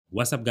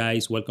What's up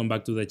guys, welcome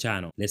back to the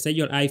channel. Let's say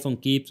your iPhone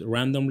keeps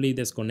randomly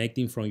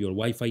disconnecting from your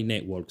Wi-Fi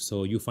network,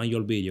 so you find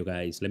your video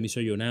guys. Let me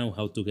show you now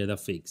how to get that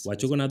fixed.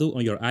 What you're gonna do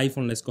on your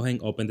iPhone, let's go ahead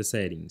and open the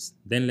settings.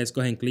 Then let's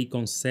go ahead and click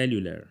on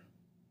cellular.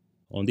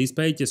 On this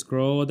page,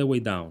 scroll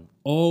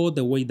all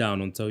the way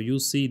down until you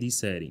see this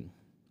setting.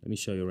 Let me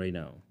show you right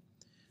now.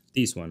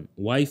 This one,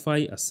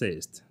 Wi-Fi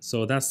assist.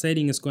 So that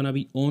setting is gonna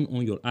be on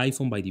your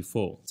iPhone by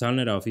default. Turn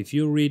it off. If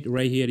you read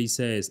right here, it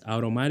says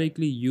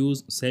automatically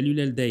use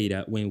cellular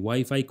data when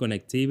Wi-Fi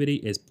connectivity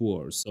is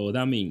poor. So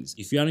that means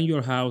if you are in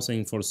your house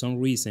and for some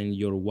reason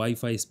your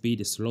Wi-Fi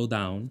speed is slow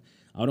down,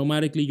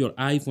 automatically your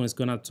iPhone is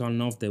gonna turn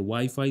off the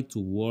Wi-Fi to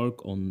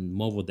work on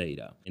mobile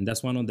data. And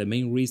that's one of the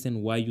main reasons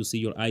why you see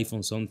your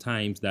iPhone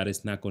sometimes that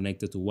is not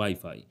connected to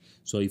Wi-Fi.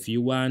 So if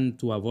you want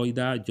to avoid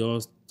that,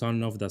 just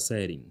turn off the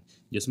setting.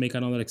 Just make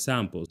another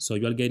example. So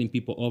you are getting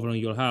people over in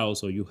your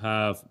house, or you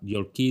have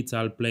your kids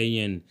are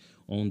playing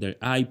on their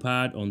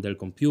iPad, on their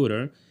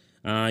computer.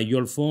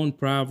 Your phone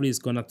probably is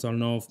gonna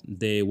turn off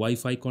the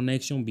Wi-Fi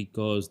connection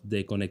because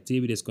the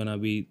connectivity is gonna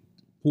be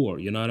poor,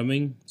 you know what I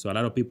mean? So a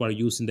lot of people are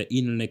using the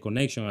internet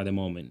connection at the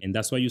moment, and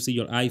that's why you see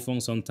your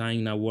iPhone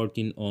sometimes not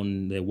working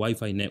on the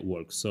Wi-Fi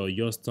network. So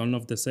just turn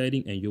off the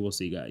setting and you will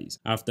see guys.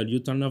 After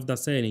you turn off the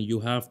setting, you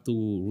have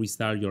to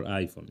restart your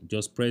iPhone.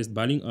 Just press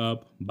volume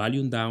up,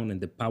 volume down, and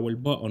the power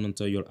button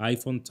until your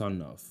iPhone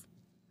turn off.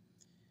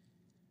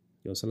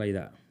 Just like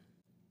that.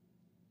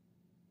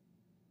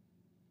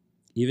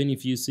 Even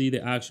if you see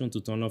the action to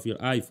turn off your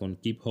iPhone,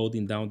 keep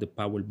holding down the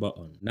power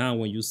button. Now,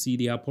 when you see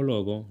the Apple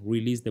logo,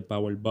 release the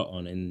power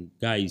button, and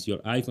guys, your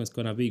iPhone is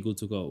gonna be good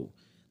to go.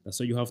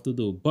 That's all you have to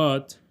do.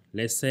 But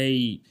let's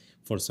say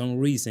for some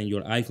reason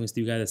your iPhone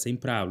still got the same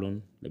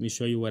problem. Let me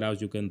show you what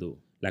else you can do.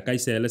 Like I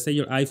said, let's say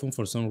your iPhone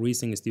for some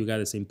reason still got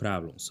the same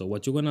problem. So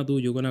what you're gonna do,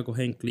 you're gonna go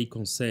ahead and click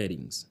on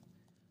settings.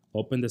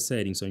 Open the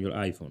settings on your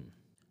iPhone.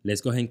 Let's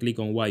go ahead and click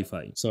on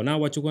Wi-Fi. So now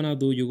what you're gonna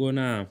do, you're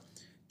gonna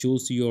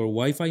choose your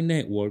Wi-Fi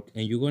network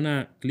and you're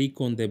gonna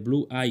click on the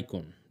blue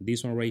icon,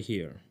 this one right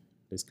here.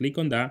 Let's click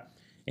on that,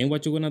 and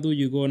what you're gonna do,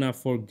 you're gonna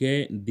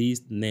forget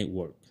this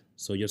network.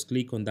 So just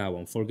click on that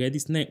one, forget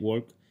this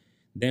network.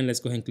 Then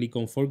let's go ahead and click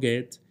on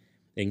forget,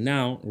 and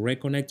now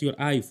reconnect your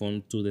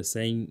iPhone to the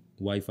same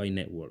Wi-Fi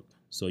network.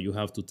 So you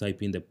have to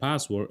type in the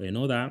password and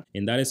all that,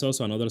 and that is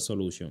also another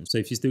solution. So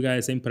if you still got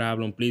the same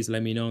problem, please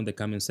let me know in the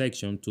comment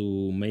section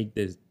to make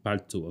the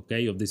part 2,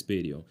 okay, of this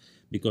video,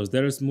 because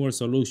there is more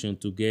solution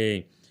to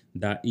get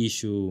that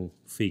issue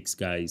fixed,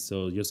 guys.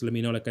 So just let me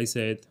know. Like I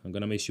said, I'm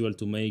gonna make sure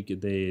to make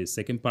the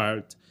second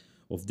part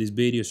of this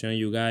video showing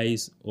you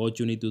guys what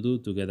you need to do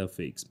to get that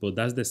fixed. But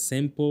that's the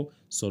simple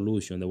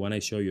solution, the one I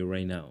show you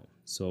right now.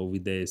 So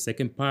with the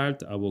second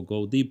part, I will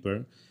go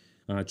deeper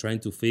trying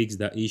to fix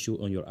that issue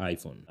on your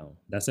iPhone. Now,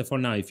 that's it for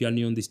now. If you are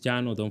new on this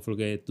channel, don't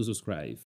forget to subscribe.